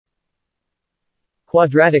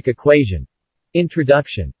Quadratic equation.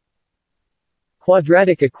 Introduction.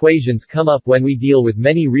 Quadratic equations come up when we deal with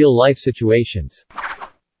many real-life situations.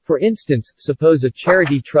 For instance, suppose a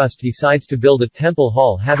charity trust decides to build a temple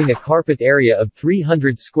hall having a carpet area of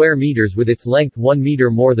 300 square meters with its length 1 meter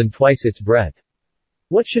more than twice its breadth.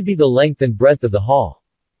 What should be the length and breadth of the hall?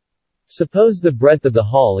 Suppose the breadth of the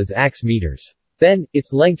hall is x meters. Then,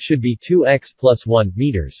 its length should be 2x plus 1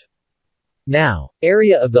 meters. Now,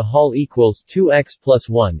 area of the hall equals 2x plus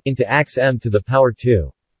 1 into x m to the power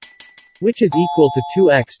 2. Which is equal to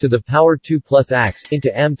 2x to the power 2 plus x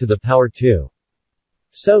into m to the power 2.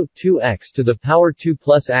 So, 2x to the power 2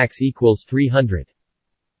 plus x equals 300.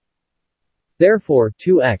 Therefore,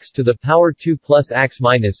 2x to the power 2 plus x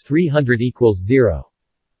minus 300 equals 0.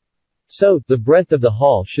 So, the breadth of the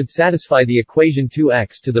hall should satisfy the equation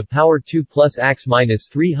 2x to the power 2 plus x minus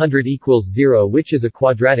 300 equals 0, which is a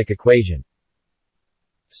quadratic equation.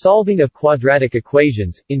 Solving of quadratic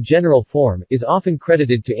equations, in general form, is often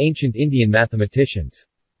credited to ancient Indian mathematicians.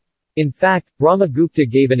 In fact, Brahmagupta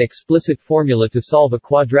gave an explicit formula to solve a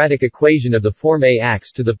quadratic equation of the form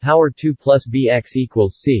ax to the power 2 plus bx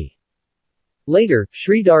equals c. Later,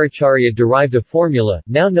 Sridharacharya derived a formula,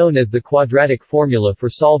 now known as the quadratic formula for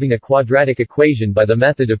solving a quadratic equation by the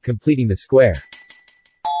method of completing the square.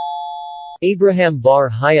 Abraham Bar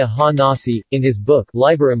Haya Ha-Nasi, in his book,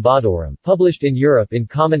 Liber Imbadorum, published in Europe in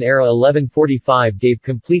Common Era 1145, gave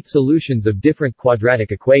complete solutions of different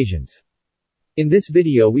quadratic equations. In this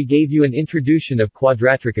video we gave you an introduction of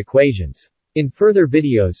quadratic equations. In further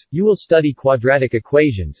videos, you will study quadratic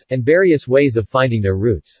equations, and various ways of finding their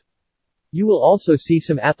roots. You will also see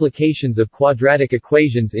some applications of quadratic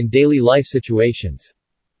equations in daily life situations.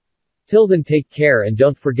 Till then, take care and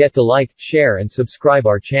don't forget to like, share and subscribe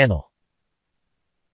our channel.